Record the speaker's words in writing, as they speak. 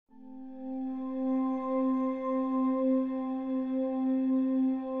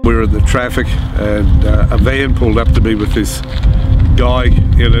were in the traffic, and a van pulled up to me with this guy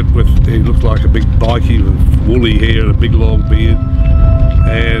in it. He looked like a big bikie with woolly hair and a big long beard.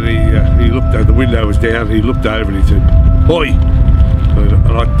 And he looked over, the window was down, he looked over and he said, "Oi!"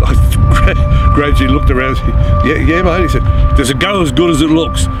 And I gradually looked around and said, yeah mate, he said, "Does it go as good as it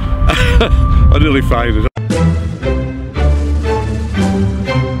looks?" I nearly fainted.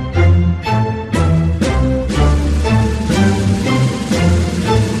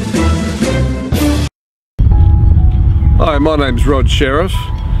 Hi, my name's Rod Sheriff.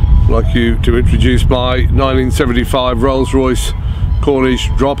 I'd like you to introduce my 1975 Rolls-Royce Corniche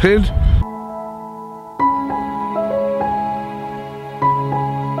Drophead.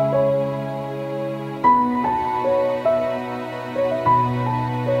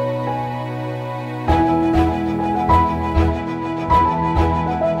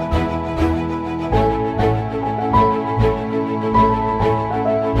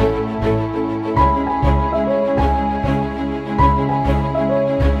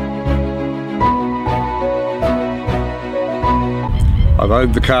 I've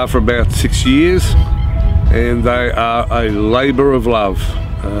owned the car for about 6 years, and they are a labour of love.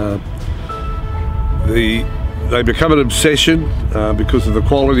 They become an obsession because of the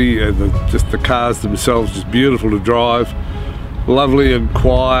quality and just the cars themselves, just beautiful to drive, lovely and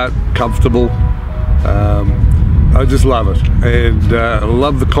quiet, comfortable. I just love it, and I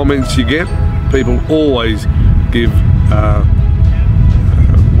love the comments you get. People always give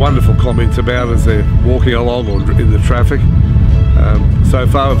wonderful comments about as they're walking along or in the traffic. So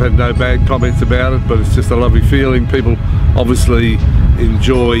far I've had no bad comments about it, but it's just a lovely feeling. People obviously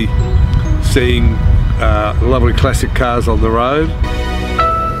enjoy seeing lovely classic cars on the road.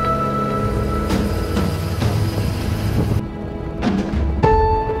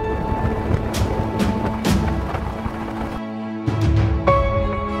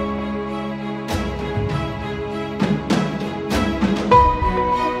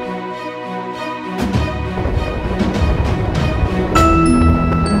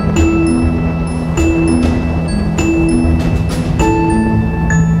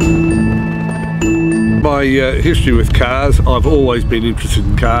 My history with cars, I've always been interested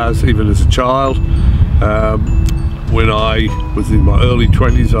in cars, even as a child. When I was in my early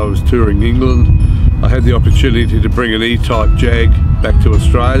 20s, I was touring England. I had the opportunity to bring an E-Type Jag back to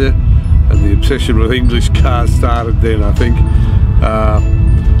Australia, and the obsession with English cars started then, I think.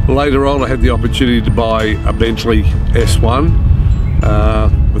 Later on I had the opportunity to buy a Bentley S1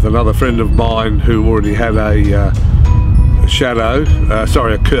 with another friend of mine who already had a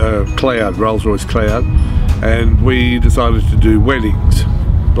Cloud, Rolls-Royce Cloud, and we decided to do weddings.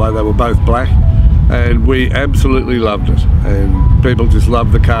 They were both black, and we absolutely loved it, and people just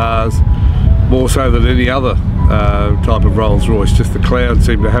loved the cars more so than any other type of Rolls-Royce. Just the Cloud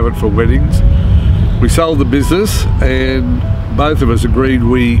seemed to have it for weddings. We sold the business, and both of us agreed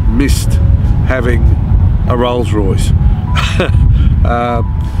we missed having a Rolls-Royce.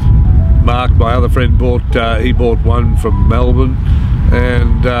 Mark, my other friend, he bought one from Melbourne,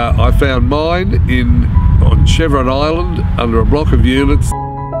 and I found mine on Chevron Island under a block of units.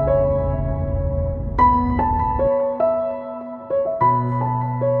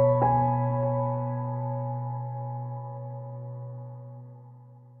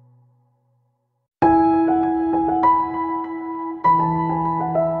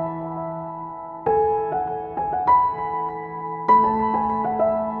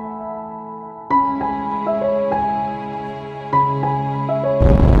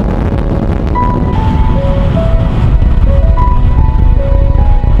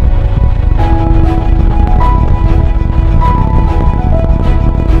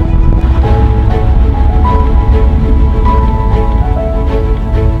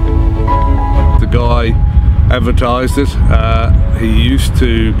 Advertised it. He used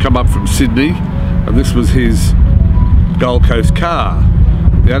to come up from Sydney, and this was his Gold Coast car.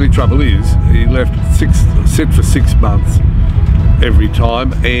 The only trouble is he left sit for 6 months every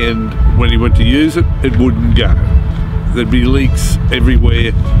time, and when he went to use it, it wouldn't go. There'd be leaks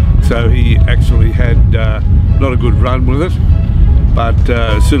everywhere, so he actually had not a good run with it. But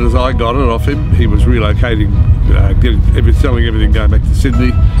as soon as I got it off him, he was relocating, selling everything, going back to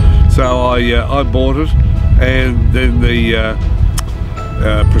Sydney. So I bought it, and then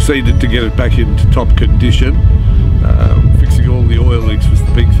proceeded to get it back into top condition. Fixing all the oil leaks was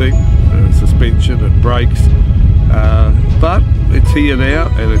the big thing, suspension and brakes. But it's here now,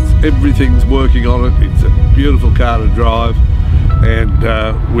 and everything's working on it. It's a beautiful car to drive, and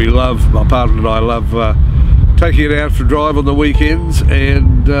my partner and I love taking it out for a drive on the weekends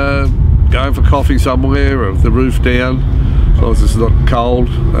and going for coffee somewhere, or with the roof down. course it's not cold,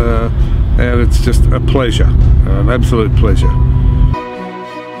 and it's just a pleasure, an absolute pleasure.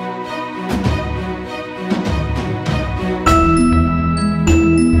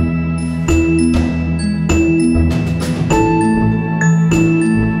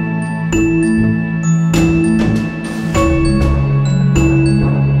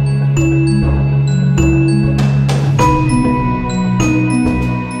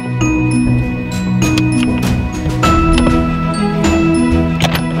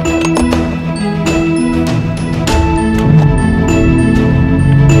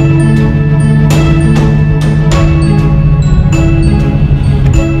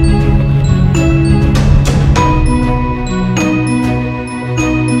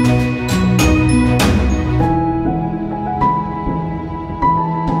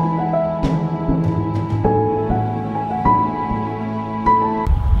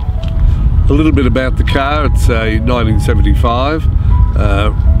 A little bit about the car. It's a 1975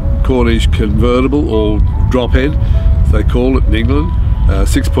 Corniche Convertible, or Drophead as they call it in England.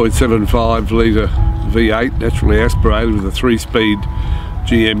 6.75 litre V8 naturally aspirated with a 3-speed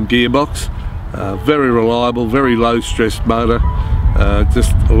GM gearbox. Very reliable, very low stress motor,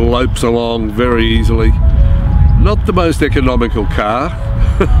 just lopes along very easily. Not the most economical car,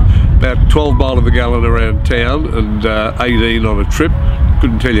 about 12 miles to the gallon around town and 18 on a trip.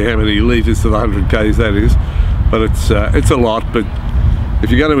 Couldn't tell you how many litres to the 100 k's that is, but it's a lot. But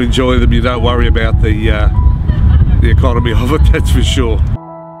if you're going to enjoy them, you don't worry about the economy of it, that's for sure.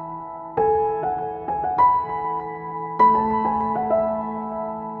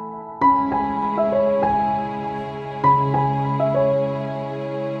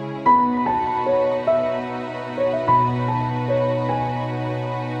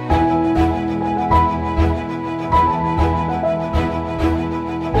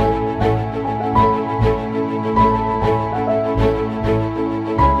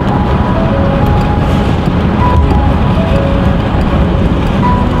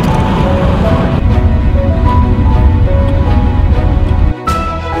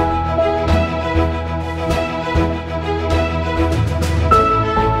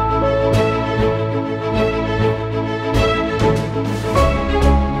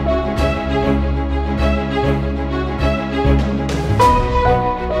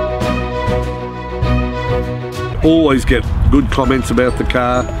 Always get good comments about the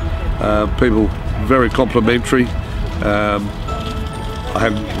car, people very complimentary. I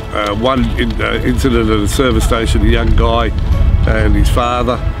had one incident at a service station, a young guy and his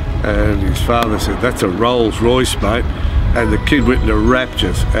father said, "That's a Rolls Royce, mate," and the kid went into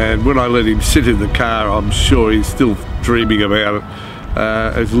raptures, and when I let him sit in the car, I'm sure he's still dreaming about it.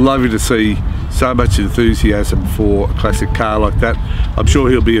 It's lovely to see so much enthusiasm for a classic car like that. I'm sure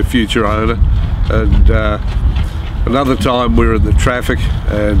he'll be a future owner. And another time we were in the traffic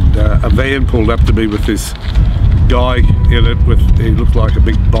and a van pulled up to me with this guy in it he looked like a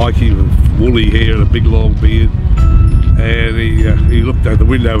big bikie with woolly hair and a big long beard, and he looked out, the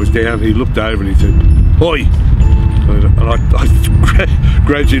window was down, he looked over and he said, "Oi!" And I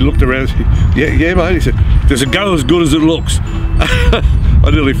gradually looked around and said, yeah mate, he said, "Does it go as good as it looks?" I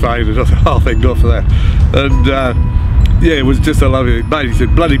nearly fainted. I thought, oh, thank God for that. And yeah, it was just a lovely, mate, he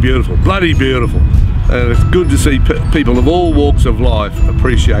said, bloody beautiful, bloody beautiful. And it's good to see people of all walks of life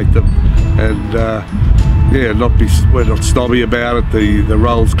appreciate them, and yeah, we're not snobby about it. The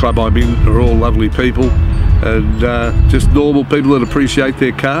Rolls Club I'm in are all lovely people, and just normal people that appreciate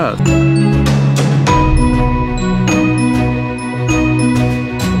their cars.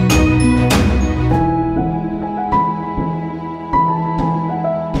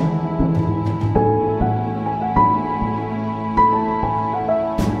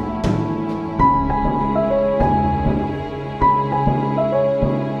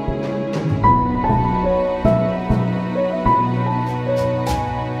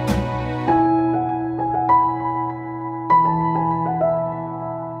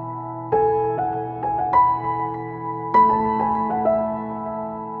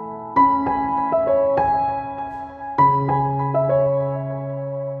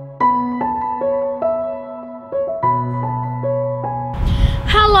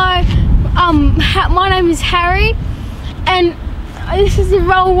 My name is Harry, and this is a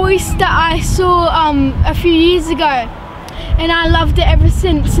Rolls Royce that I saw a few years ago, and I loved it ever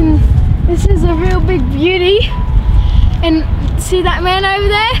since. And this is a real big beauty, and see that man over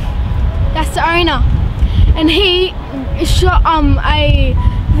there? That's the owner, and he shot a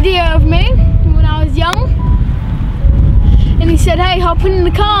video of me when I was young, and he said, "Hey, hop in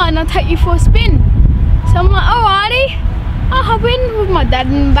the car and I'll take you for a spin." So I'm like, alrighty, I'll hop in with my dad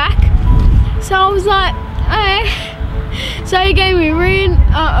in the back. So I was like, okay. So he gave me a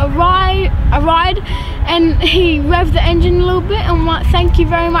ride, and he revved the engine a little bit, and I'm like, thank you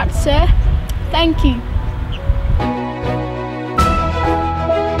very much, sir. Thank you.